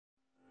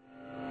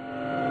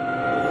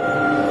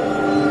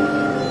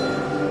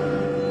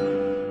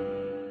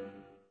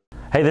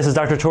Hey, this is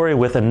Dr. Torrey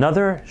with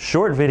another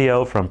short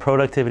video from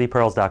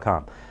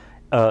productivitypearls.com.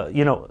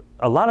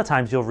 A lot of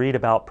times you'll read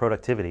about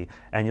productivity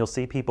and you'll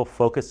see people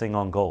focusing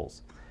on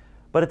goals.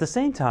 But at the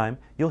same time,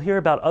 you'll hear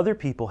about other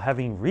people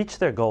having reached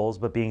their goals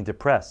but being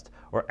depressed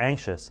or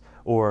anxious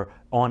or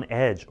on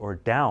edge or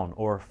down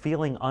or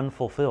feeling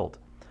unfulfilled.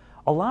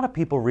 A lot of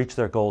people reach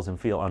their goals and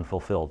feel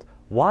unfulfilled.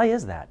 Why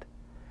is that?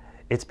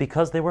 It's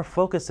because they were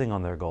focusing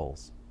on their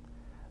goals.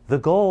 The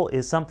goal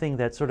is something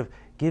that sort of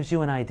gives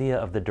you an idea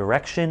of the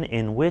direction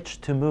in which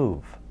to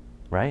move,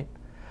 right?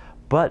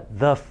 But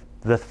the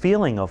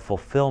feeling of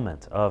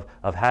fulfillment, of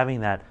having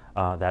that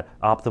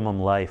optimum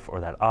life or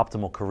that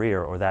optimal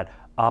career or that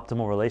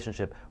optimal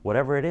relationship,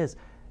 whatever it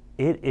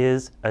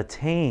is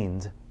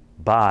attained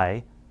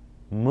by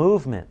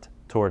movement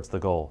towards the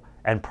goal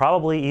and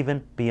probably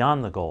even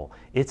beyond the goal.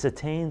 It's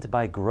attained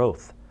by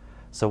growth.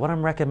 So what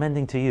I'm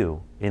recommending to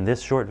you in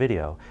this short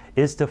video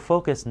is to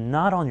focus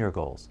not on your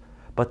goals,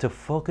 but to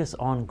focus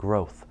on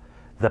growth.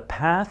 The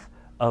path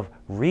of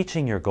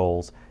reaching your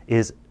goals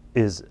is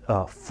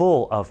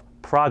full of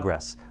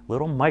progress,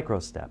 little micro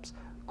steps,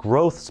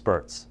 growth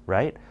spurts,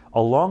 right?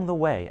 Along the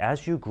way,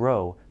 as you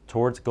grow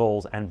towards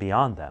goals and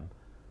beyond them,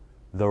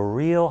 the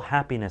real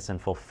happiness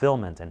and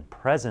fulfillment and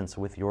presence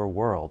with your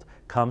world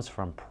comes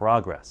from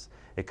progress.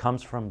 It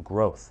comes from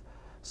growth.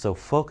 So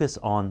focus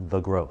on the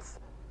growth.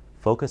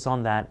 Focus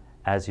on that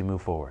as you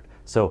move forward.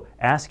 So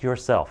ask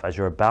yourself, as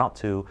you're about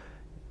to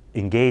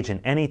engage in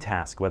any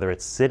task, whether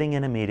it's sitting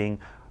in a meeting,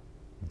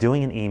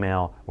 doing an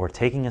email, or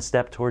taking a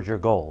step towards your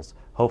goals.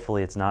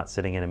 Hopefully it's not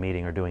sitting in a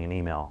meeting or doing an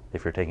email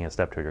if you're taking a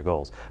step toward your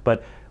goals.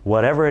 But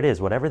whatever it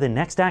is, whatever the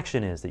next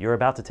action is that you're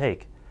about to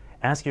take,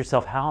 ask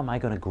yourself, how am I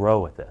going to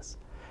grow with this?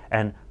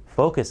 And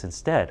focus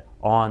instead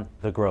on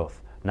the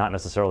growth, not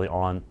necessarily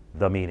on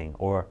the meeting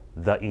or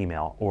the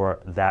email or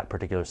that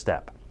particular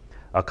step.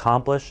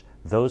 Accomplish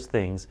those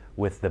things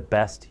with the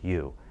best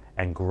you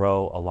and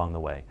grow along the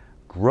way.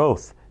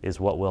 Growth is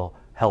what will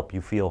help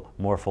you feel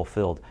more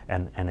fulfilled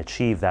and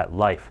achieve that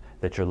life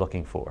that you're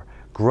looking for.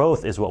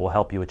 Growth is what will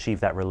help you achieve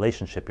that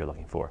relationship you're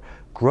looking for.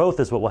 Growth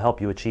is what will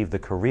help you achieve the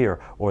career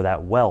or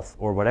that wealth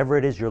or whatever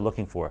it is you're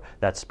looking for,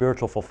 that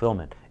spiritual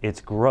fulfillment. It's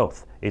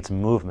growth. It's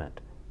movement.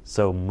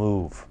 So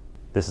move.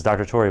 This is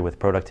Dr. Torrey with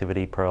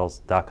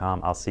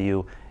productivitypearls.com. I'll see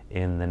you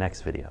in the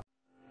next video.